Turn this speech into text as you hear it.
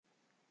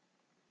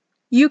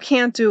You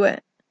can't do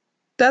it.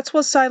 That's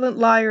what silent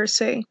liars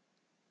say.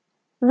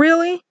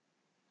 Really?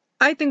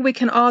 I think we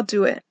can all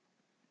do it,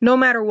 no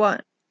matter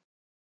what.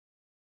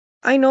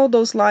 I know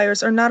those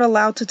liars are not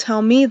allowed to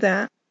tell me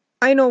that.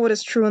 I know what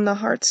is true in the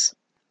hearts.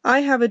 I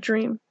have a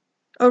dream,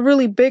 a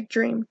really big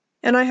dream,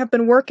 and I have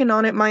been working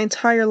on it my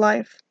entire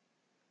life.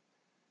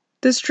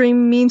 This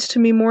dream means to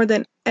me more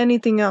than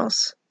anything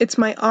else. It's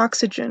my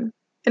oxygen,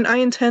 and I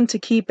intend to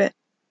keep it.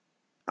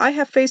 I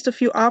have faced a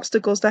few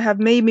obstacles that have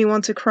made me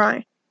want to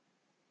cry.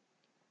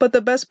 But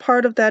the best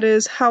part of that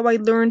is how I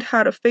learned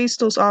how to face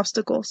those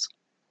obstacles,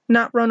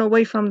 not run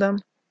away from them.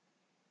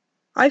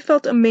 I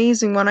felt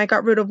amazing when I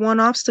got rid of one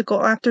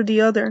obstacle after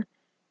the other,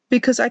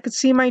 because I could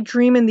see my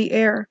dream in the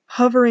air,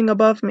 hovering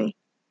above me.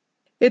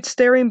 It's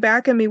staring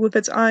back at me with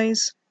its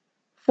eyes,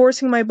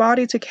 forcing my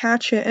body to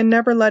catch it and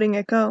never letting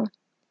it go.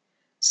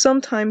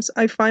 Sometimes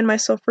I find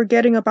myself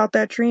forgetting about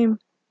that dream,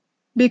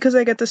 because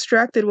I get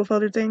distracted with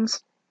other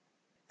things.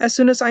 As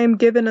soon as I am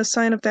given a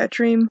sign of that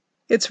dream,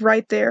 it's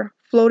right there,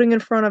 floating in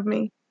front of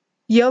me,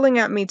 yelling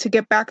at me to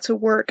get back to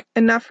work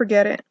and not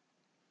forget it.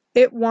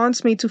 It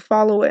wants me to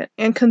follow it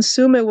and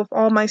consume it with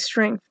all my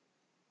strength.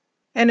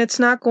 And it's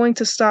not going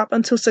to stop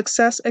until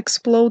success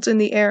explodes in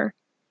the air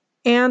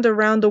and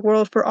around the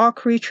world for all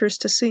creatures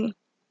to see.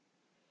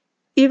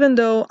 Even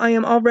though I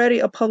am already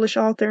a published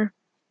author,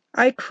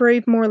 I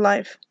crave more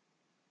life.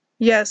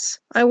 Yes,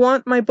 I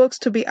want my books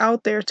to be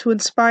out there to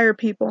inspire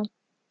people,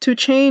 to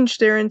change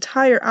their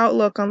entire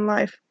outlook on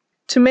life,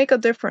 to make a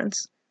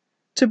difference,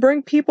 to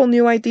bring people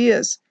new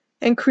ideas,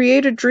 and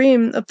create a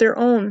dream of their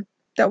own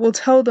that will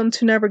tell them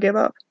to never give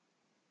up.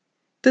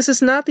 This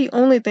is not the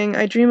only thing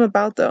I dream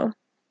about, though.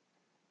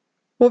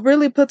 What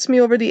really puts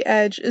me over the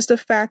edge is the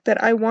fact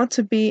that I want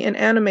to be an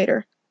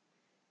animator.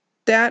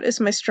 That is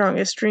my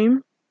strongest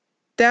dream.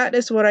 That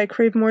is what I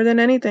crave more than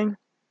anything.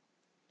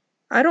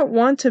 I don't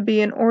want to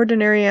be an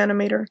ordinary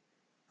animator.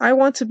 I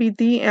want to be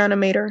the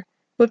animator,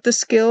 with the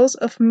skills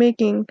of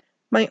making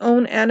my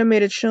own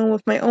animated show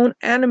with my own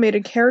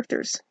animated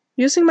characters,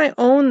 using my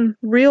own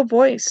real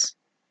voice.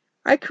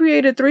 I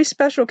created 3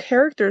 special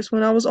characters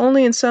when I was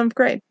only in 7th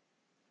grade.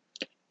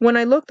 When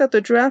I looked at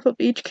the draft of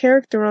each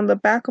character on the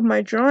back of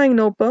my drawing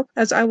notebook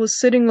as I was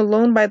sitting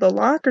alone by the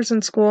lockers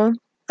in school,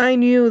 I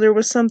knew there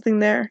was something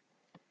there.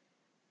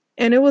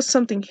 And it was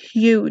something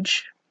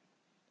huge.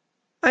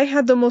 I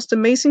had the most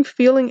amazing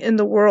feeling in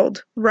the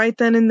world, right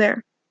then and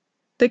there.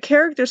 The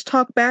characters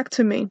talked back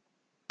to me,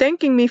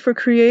 thanking me for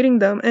creating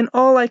them, and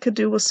all I could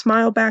do was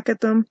smile back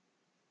at them.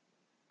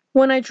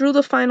 When I drew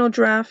the final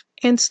draft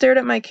and stared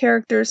at my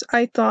characters,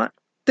 I thought,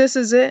 this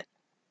is it.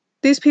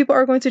 These people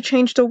are going to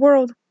change the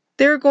world.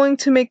 They're going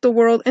to make the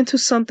world into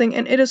something,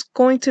 and it is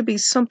going to be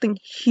something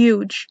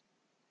huge.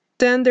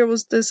 Then there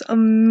was this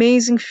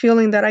amazing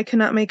feeling that I could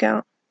not make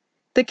out.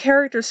 The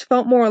characters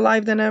felt more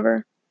alive than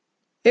ever.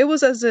 It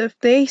was as if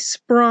they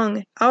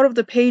sprung out of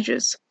the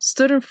pages,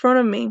 stood in front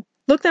of me,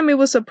 looked at me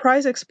with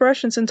surprised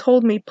expressions, and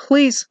told me,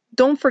 please,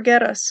 don't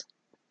forget us.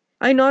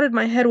 I nodded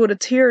my head with a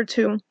tear or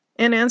two,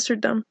 and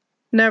answered them,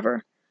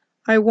 never.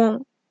 I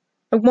won't.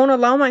 I won't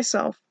allow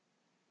myself.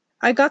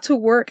 I got to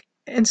work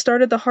and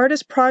started the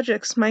hardest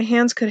projects my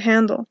hands could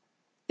handle.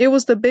 It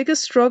was the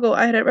biggest struggle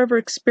I had ever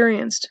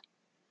experienced.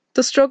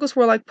 The struggles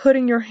were like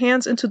putting your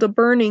hands into the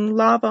burning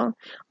lava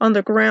on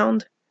the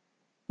ground.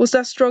 Was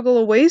that struggle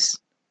a waste?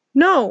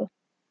 No,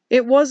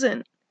 it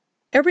wasn't.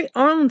 Every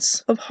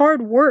ounce of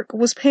hard work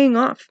was paying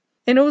off,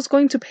 and it was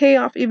going to pay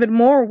off even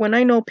more when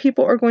I know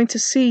people are going to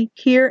see,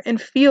 hear,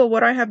 and feel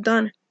what I have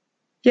done.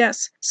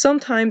 Yes,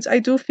 sometimes I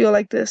do feel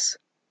like this.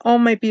 All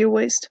might be a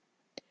waste.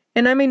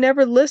 And I may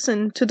never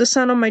listen to the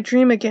sound of my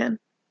dream again.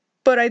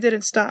 But I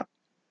didn't stop.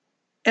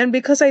 And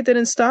because I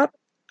didn't stop,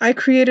 I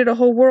created a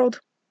whole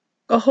world,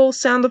 a whole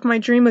sound of my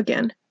dream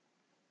again.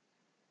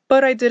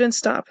 But I didn't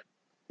stop.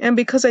 And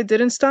because I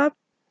didn't stop,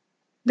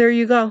 there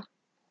you go.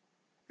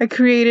 I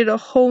created a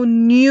whole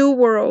new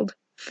world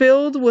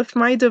filled with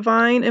my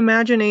divine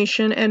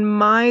imagination and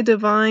my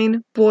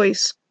divine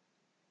voice.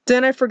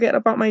 Then I forget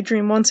about my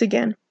dream once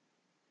again.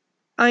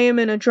 I am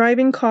in a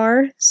driving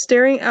car,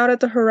 staring out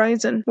at the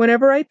horizon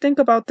whenever I think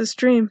about this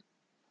dream.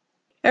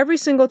 Every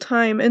single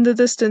time in the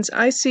distance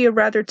I see a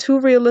rather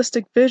too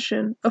realistic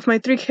vision of my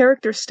 3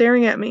 characters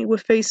staring at me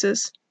with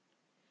faces.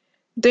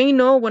 They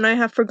know when I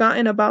have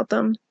forgotten about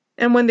them,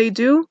 and when they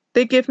do,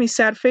 they give me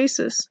sad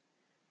faces.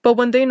 But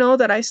when they know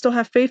that I still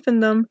have faith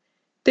in them,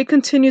 they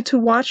continue to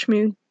watch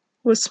me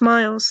with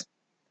smiles.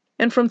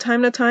 And from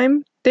time to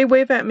time, they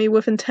wave at me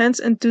with intense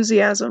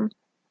enthusiasm.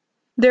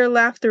 Their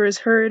laughter is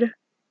heard.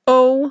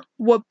 Oh,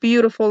 what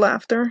beautiful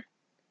laughter.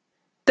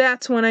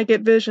 That's when I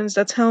get visions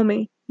that tell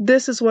me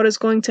this is what is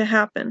going to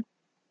happen.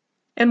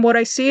 And what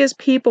I see is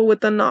people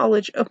with the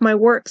knowledge of my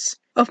works,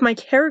 of my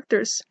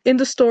characters, in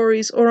the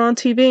stories or on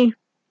TV.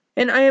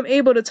 And I am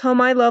able to tell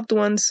my loved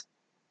ones,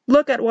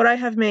 look at what I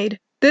have made.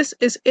 This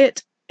is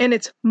it, and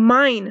it's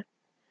mine.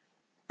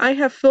 I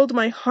have filled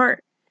my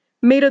heart,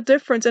 made a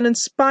difference, and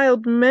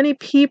inspired many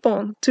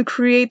people to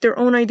create their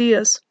own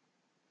ideas.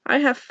 I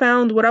have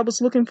found what I was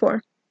looking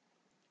for.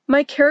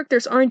 My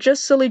characters aren't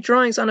just silly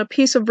drawings on a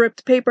piece of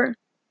ripped paper.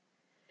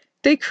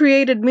 They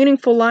created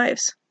meaningful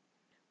lives.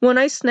 When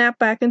I snap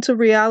back into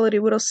reality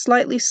with a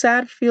slightly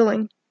sad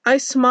feeling, I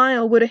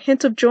smile with a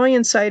hint of joy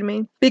inside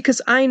me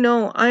because I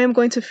know I am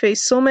going to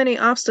face so many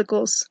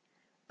obstacles,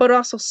 but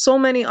also so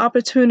many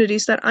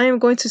opportunities that I am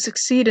going to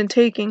succeed in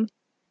taking.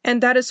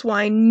 And that is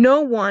why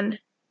no one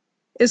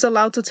is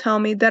allowed to tell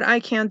me that I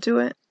can't do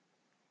it.